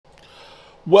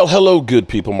Well, hello, good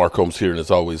people. Mark Holmes here, and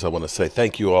as always, I want to say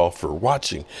thank you all for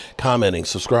watching, commenting,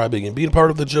 subscribing, and being a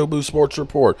part of the Joe Boo Sports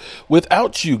Report.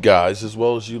 Without you guys, as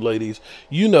well as you ladies,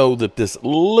 you know that this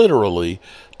literally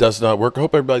does not work. I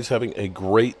hope everybody's having a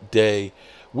great day.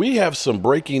 We have some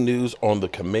breaking news on the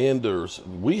Commanders.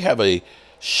 We have a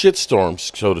shitstorm,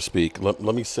 so to speak. Let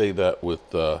me say that with,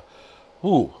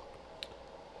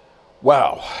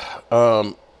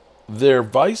 wow. Their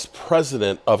vice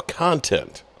president of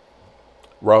content,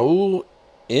 Raul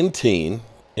Entine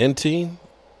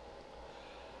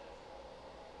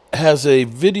has a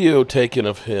video taken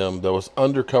of him that was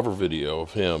undercover video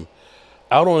of him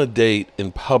out on a date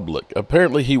in public.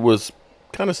 Apparently he was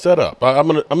kind of set up. I'm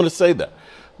gonna say that.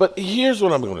 But here's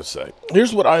what I'm going to say.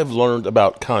 Here's what I've learned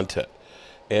about content.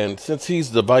 And since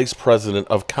he's the vice president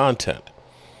of content,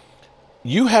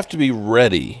 you have to be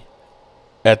ready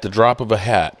at the drop of a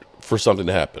hat for something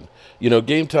to happen. You know,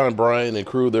 Game Time Brian and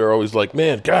crew, they're always like,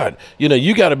 man, God,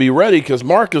 you got to be ready because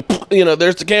Mark is,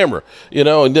 there's the camera,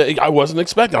 and I wasn't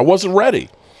expecting, I wasn't ready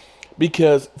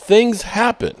because things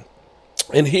happen.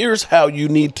 And here's how you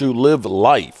need to live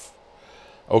life,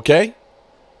 okay?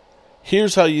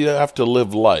 Here's how you have to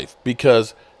live life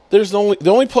because there's the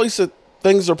only place that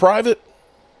things are private,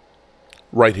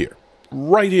 right here.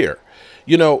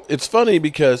 It's funny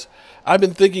because I've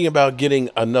been thinking about getting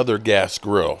another gas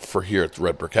grill for here at the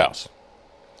Red Brick House.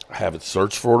 I haven't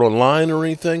searched for it online or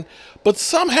anything, but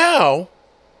somehow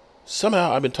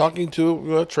I've been talking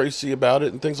to Tracy about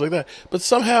it and things like that, but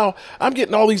somehow I'm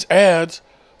getting all these ads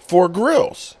for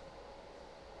grills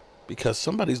because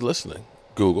somebody's listening.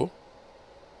 Google.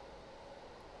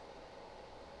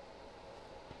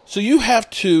 So you have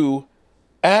to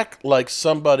act like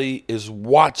somebody is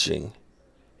watching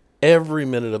every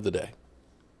minute of the day.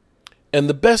 And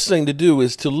the best thing to do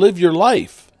is to live your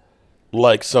life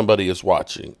like somebody is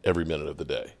watching every minute of the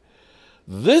day.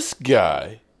 This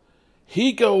guy,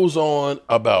 he goes on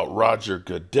about Roger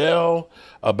Goodell,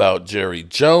 about Jerry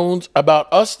Jones, about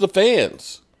us, the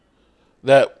fans,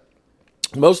 that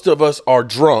most of us are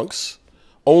drunks,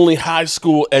 only high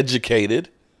school educated,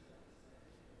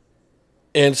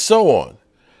 and so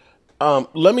on.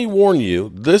 Let me warn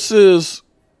you, this is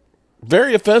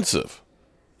very offensive.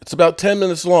 It's about 10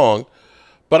 minutes long.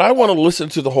 But I want to listen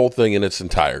to the whole thing in its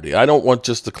entirety. I don't want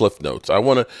just the cliff notes. I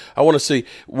want to see,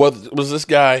 was this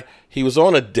guy, he was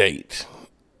on a date,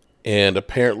 and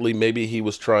apparently maybe he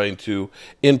was trying to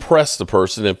impress the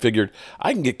person and figured,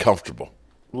 I can get comfortable.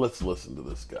 Let's listen to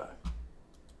this guy.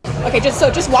 Okay,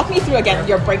 just walk me through again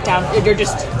your breakdown, your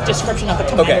description of the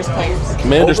Commanders players.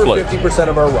 Commanders Over players. 50%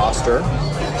 of our roster,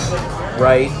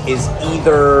 right, is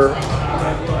either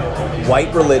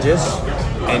white religious,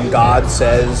 and God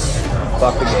says,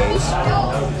 fuck the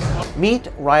gays. Meet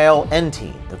Raul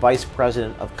Entine, the Vice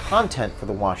President of Content for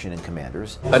the Washington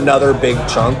Commanders. Another big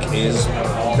chunk is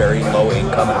very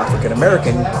low-income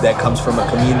African-American that comes from a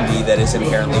community that is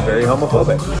inherently very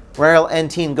homophobic. Raul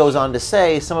Entine goes on to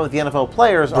say some of the NFL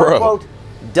players are, quote,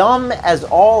 dumb as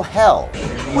all hell.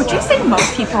 Would you say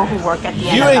most people who work at the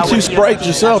NFL, you ain't too sprite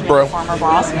yourself, bro. Former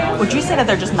boss, would you say that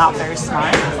they're just not very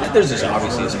smart? There's just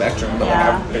obviously a spectrum, but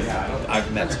Yeah.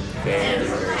 I've met some very,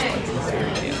 very smart people here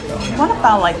in the NFL. What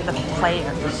about like the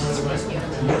players?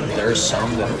 There's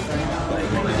some that are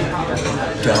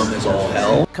like dumb as all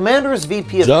hell. Commanders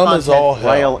VP of Dumb Content, as all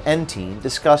hell. Raul Entine,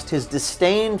 discussed his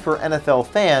disdain for NFL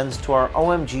fans to our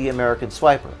OMG American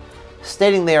Swiper,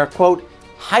 stating they are, quote,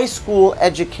 high school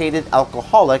educated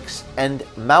alcoholics and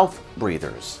mouth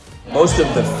breathers. Most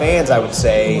of the fans, I would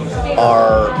say,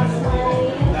 are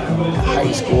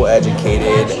high school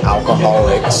educated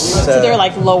alcoholics. So they're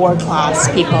like lower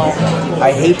class people.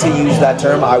 I hate to use that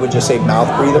term. I would just say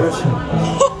mouth breathers.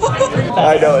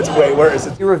 I know, it's way worse.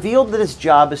 He revealed that his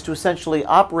job is to essentially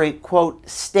operate, quote,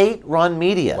 state-run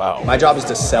media. Wow. My job is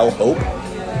to sell hope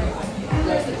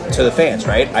to the fans,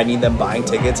 right? I need them buying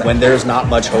tickets. When there's not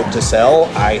much hope to sell,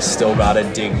 I still gotta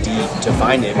dig deep to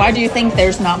find it. Why do you think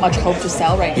there's not much hope to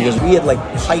sell right now? Because we had like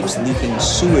pipes leaking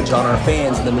sewage on our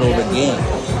fans in the middle of a game.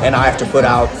 And I have to put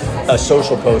out a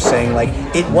social post saying like,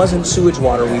 it wasn't sewage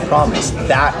water we promised.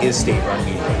 That is state-run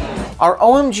media. Our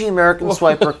OMG American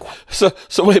Swiper...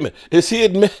 So wait a minute. Is he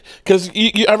admit? Because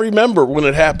I remember when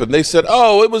it happened. They said,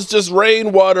 "Oh, it was just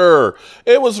rainwater.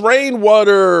 It was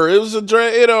rainwater. It was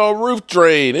a roof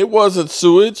drain. It wasn't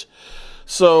sewage."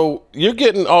 So you're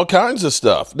getting all kinds of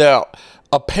stuff now.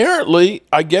 Apparently,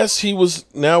 I guess he was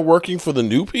now working for the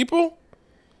new people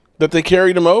that they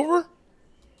carried him over.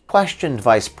 questioned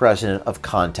Vice President of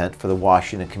Content for the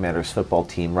Washington Commanders football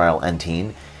team, Raul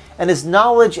Entine, and his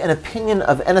knowledge and opinion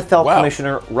of NFL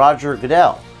Commissioner Roger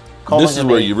Goodell. calling This is him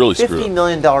where a you really screw $50 up.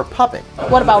 million puppet.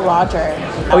 What about Roger?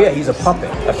 Oh yeah, he's a puppet,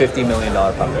 a $50 million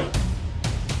puppet.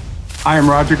 I am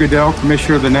Roger Goodell,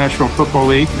 Commissioner of the National Football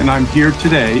League, and I'm here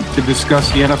today to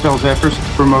discuss the NFL's efforts to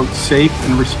promote safe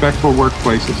and respectful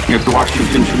workplaces at the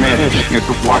Washington Commanders.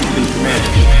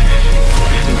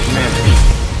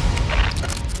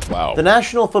 Wow. The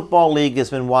National Football League has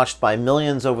been watched by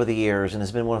millions over the years and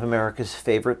has been one of America's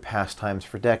favorite pastimes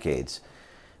for decades.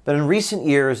 But in recent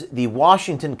years, the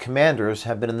Washington Commanders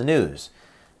have been in the news,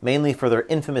 mainly for their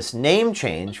infamous name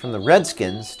change from the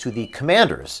Redskins to the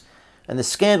Commanders, and the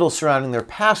scandal surrounding their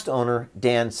past owner,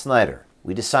 Dan Snyder.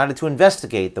 We decided to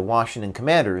investigate the Washington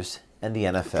Commanders and the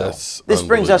NFL. This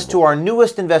brings us to our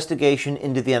newest investigation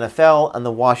into the NFL and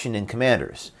the Washington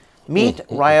Commanders. Meet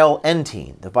Rael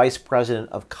Entine, the Vice President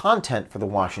of Content for the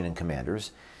Washington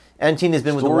Commanders. Entine has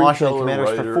been with the Washington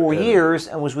Commanders for 4 years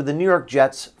and was with the New York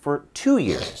Jets for 2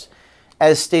 years.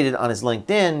 As stated on his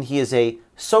LinkedIn, he is a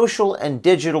social and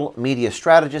digital media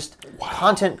strategist,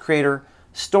 content creator,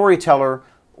 storyteller,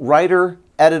 writer,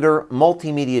 editor,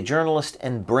 multimedia journalist,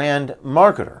 and brand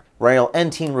marketer. Rael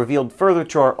Entine revealed further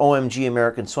to our OMG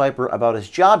American Swiper about his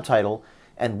job title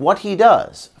and what he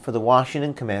does for the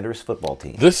Washington Commanders football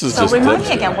team. This is So just remind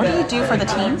me again, what do you do for the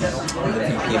team?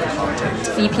 VP of content.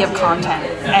 VP of content.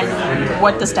 And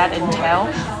what does that entail?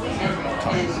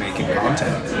 Making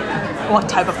content. What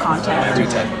type of content? Every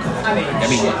type of content. I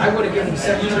mean,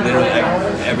 literally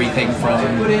everything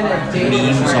from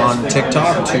memes on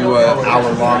TikTok to an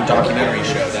hour-long documentary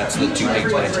show. That's the two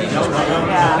things my team does.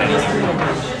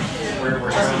 Yeah.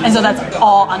 And so that's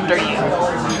all under you.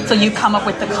 So you come up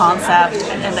with the concept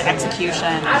and the execution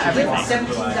and everything.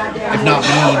 If not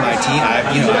me, my team, I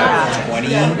have 20.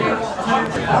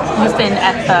 You've been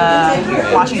at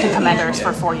the Washington Commanders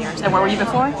for 4 years. And where were you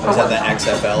before? I was at the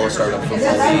XFL startup football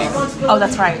league. Oh,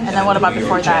 that's right. And then what about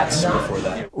before that? Before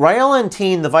that. Rael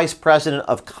Entine, the Vice President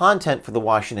of Content for the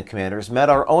Washington Commanders, met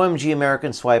our OMG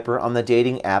American Swiper on the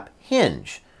dating app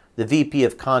Hinge. The VP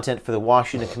of Content for the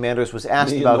Washington Commanders was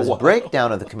asked about his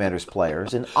breakdown of the Commanders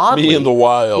players, and oddly,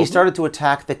 he started to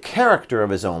attack the character of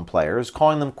his own players,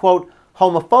 calling them, quote,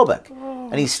 homophobic.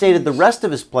 And he stated the rest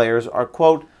of his players are,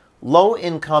 quote,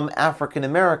 low-income African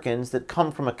Americans that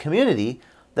come from a community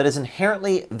that is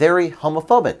inherently very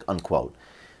homophobic, unquote.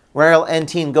 Rael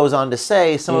Entine goes on to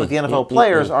say some of the NFL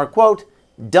players are, quote,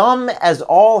 dumb as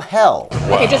all hell.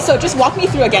 Okay, just walk me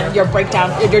through again your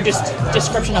breakdown, your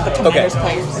description of the Commanders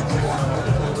players.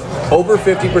 Over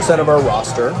 50% of our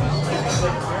roster,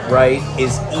 right,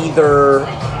 is either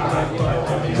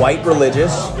white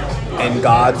religious and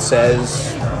God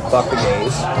says fuck the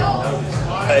gays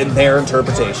in their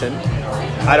interpretation.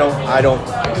 I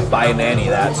don't buy into any of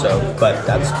that, so but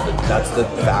that's the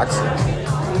facts.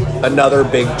 Another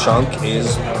big chunk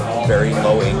is very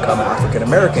low-income African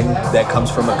American that comes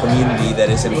from a community that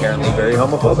is inherently very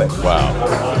homophobic. Wow.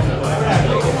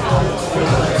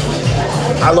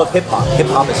 I love hip hop. Hip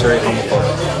hop is very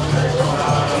homophobic.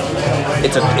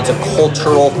 It's a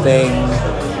cultural thing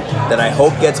that I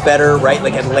hope gets better, right?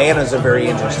 Like Atlanta's a very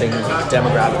interesting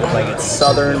demographic. Like it's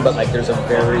southern, but like there's a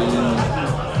very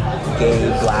gay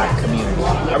black community.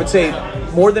 I would say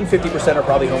more than 50% are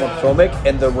probably homophobic,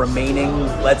 and the remaining,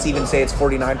 let's even say it's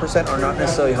 49%, are not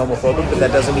necessarily homophobic, but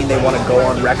that doesn't mean they want to go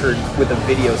on record with a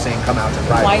video saying come out to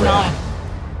Pride. Why not?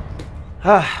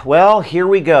 Well, here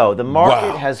we go. The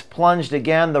market has plunged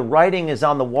again. The writing is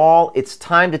on the wall. It's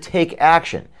time to take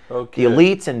action. Okay. The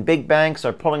elites and big banks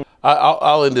are pulling...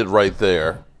 I'll end it right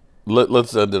there.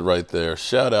 Let's end it right there.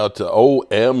 Shout out to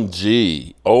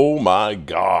OMG. Oh, my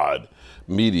God.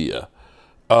 Media.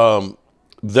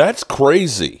 That's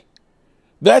crazy.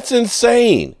 That's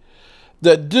insane.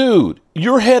 That dude,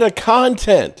 you're head of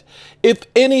content. If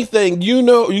anything,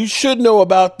 you should know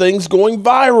about things going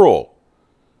viral.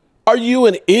 Are you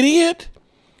an idiot?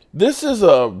 This is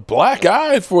a black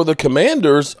eye for the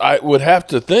Commanders. I would have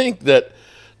to think that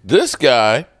this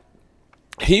guy,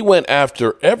 he went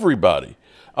after everybody.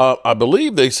 I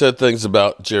believe they said things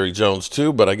about Jerry Jones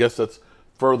too, but I guess that's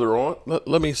further on.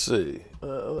 Let me see.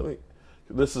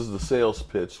 This is the sales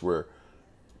pitch where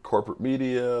corporate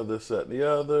media, this, that, and the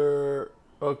other.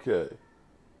 Okay.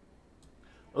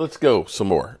 Let's go some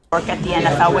more. Work at the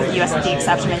NFL with you, as the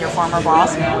exception of your former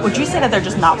boss. Would you say that they're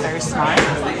just not very smart?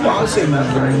 Well, I would say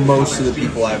most of the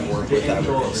people I've worked with, I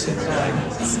would consider like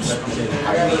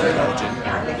highly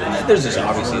intelligent. There's just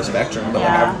obviously a spectrum, but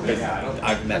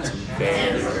I've met some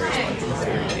very, very smart people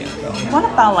through the NFL. What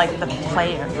about like the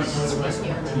players?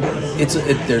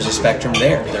 There's a spectrum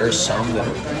there. There are some that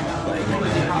are like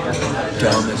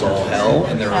dumb as all hell,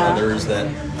 and there are others that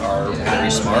are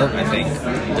very smart. I think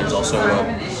there's also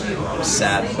a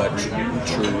sad but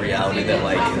true reality that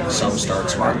like some start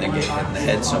smart and they get hit in the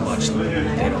head so much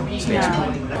that they don't stay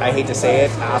smart. I hate to say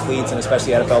it, athletes and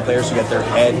especially NFL players who get their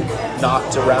head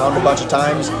knocked around a bunch of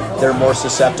times, they're more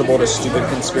susceptible to stupid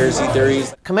conspiracy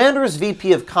theories. Commander's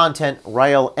VP of Content,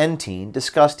 Rael Entine,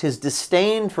 discussed his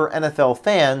disdain for NFL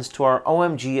fans to our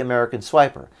OMG American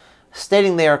Swiper,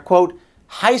 stating they are, quote,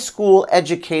 high school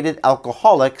educated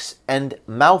alcoholics and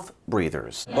mouth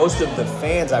breathers. Most of the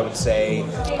fans, I would say,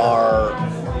 are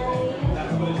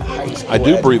I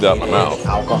do breathe out my mouth.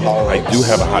 Alcoholics. I do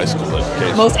have a high school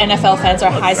education. Most NFL fans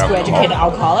are high school educated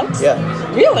alcoholics?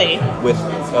 Yeah. Really? With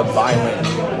a violent,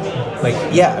 like,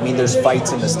 yeah, I mean, there's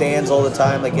fights in the stands all the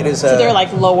time. Like, it is a... So they're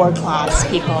like lower class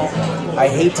people. I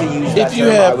hate to use that If you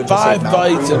term, I would have just say 5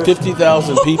 fights and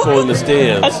 50,000 people in the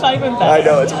stands, That's not even bad. I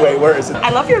know, it's way worse. I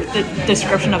love your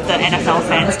description of the NFL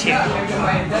fans too.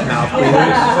 Mouth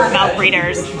breathers. Mouth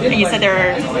breeders. And you said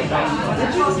they're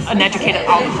uneducated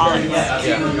alcoholics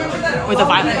with a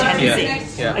violent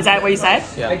tendency. Yeah. Is that what you said?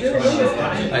 Yeah,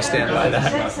 I stand by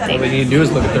that. All they need to do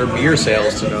is look at their beer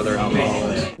sales to know they're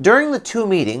alcoholics. During the 2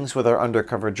 meetings with our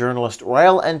undercover journalist,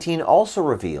 Rael Entine also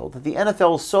revealed that the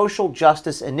NFL's social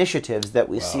justice initiatives that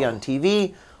we see on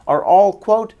TV are all,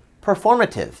 quote,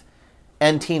 performative.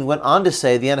 Entine went on to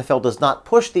say the NFL does not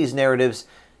push these narratives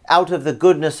out of the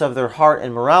goodness of their heart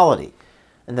and morality,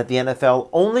 and that the NFL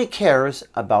only cares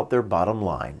about their bottom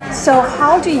line. So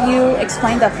how do you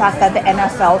explain the fact that the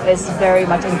NFL is very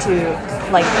much into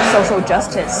like social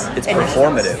justice? It's initiatives?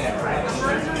 performative.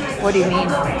 What do you mean?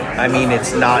 I mean,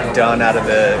 it's not done out of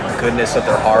the goodness of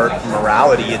their heart,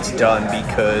 morality. It's done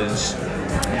because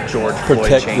George Floyd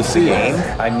Protect changed the the scene. game.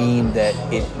 I mean that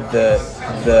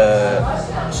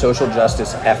the social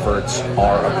justice efforts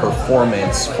are a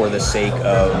performance for the sake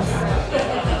of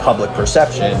public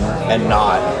perception and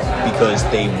not because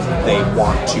they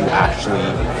want to actually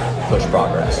push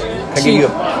progress.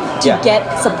 To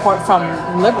get support from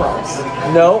liberals.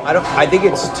 No, I don't. I think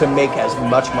it's to make as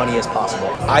much money as possible.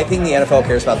 I think the NFL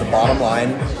cares about the bottom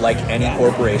line, like any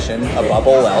corporation, above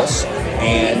all else.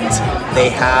 And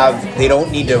they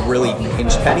don't need to really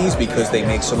pinch pennies because they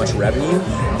make so much revenue.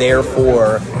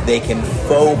 Therefore, they can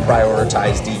faux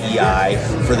prioritize DEI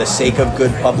for the sake of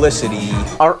good publicity.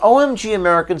 Our OMG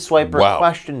American Swiper Wow.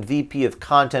 questioned VP of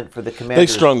Content for the Commanders,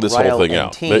 They strung this whole Rael thing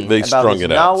out. Entine, They about strung his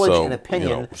it out. knowledge So, and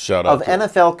opinion shout out of to him.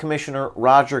 NFL Commissioner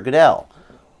Roger Goodell,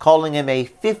 calling him a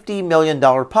 $50 million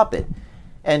puppet.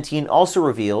 Entine also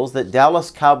reveals that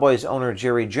Dallas Cowboys owner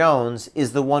Jerry Jones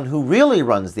is the one who really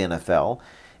runs the NFL,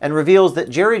 and reveals that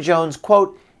Jerry Jones,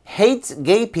 quote, hates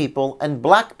gay people and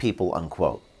black people,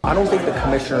 unquote. I don't think the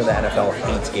commissioner of the NFL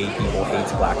hates gay people,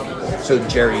 hates black people. So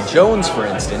Jerry Jones, for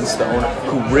instance, the owner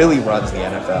who really runs the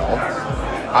NFL,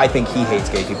 I think he hates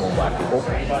gay people and black people.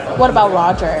 What about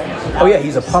Roger? Oh yeah,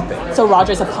 he's a puppet. So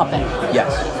Roger's a puppet.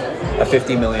 Yes, a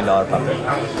 $50 million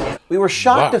puppet. We were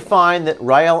shocked Wow. to find that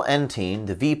Rael Entine,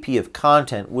 the VP of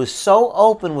Content, was so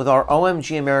open with our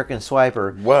OMG American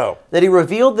Swiper Wow. that he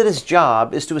revealed that his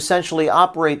job is to essentially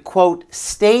operate, quote,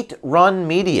 state-run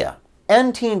media.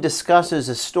 Entine discusses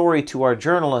a story to our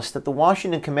journalist that the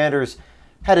Washington Commanders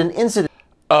had an incident.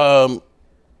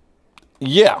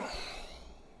 Yeah.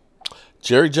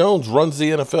 Jerry Jones runs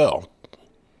the NFL.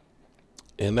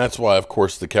 And that's why, of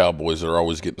course, the Cowboys are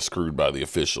always getting screwed by the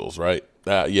officials, right?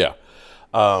 Yeah.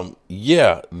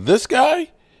 This guy,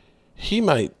 he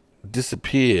might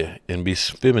disappear and be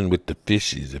swimming with the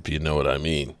fishes, if you know what I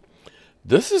mean.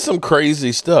 This is some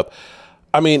crazy stuff.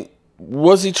 I mean,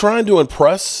 was he trying to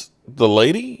impress the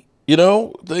lady? You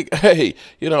know, like, hey,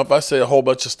 if I say a whole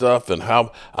bunch of stuff and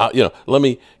how, let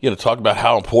me, talk about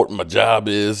how important my job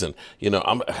is, and,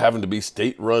 I'm having to be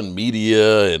state-run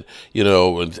media, and,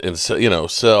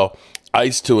 sell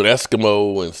ice to an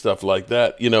Eskimo and stuff like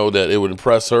that, that it would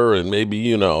impress her and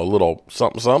maybe, a little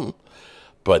something.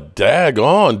 But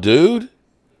daggone, dude,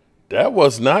 that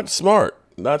was not smart.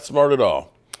 Not smart at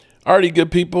all. Alrighty,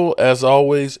 good people, as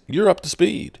always, you're up to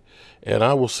speed. And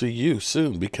I will see you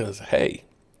soon because, hey,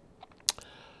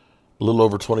 a little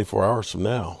over 24 hours from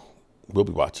now, we'll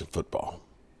be watching football.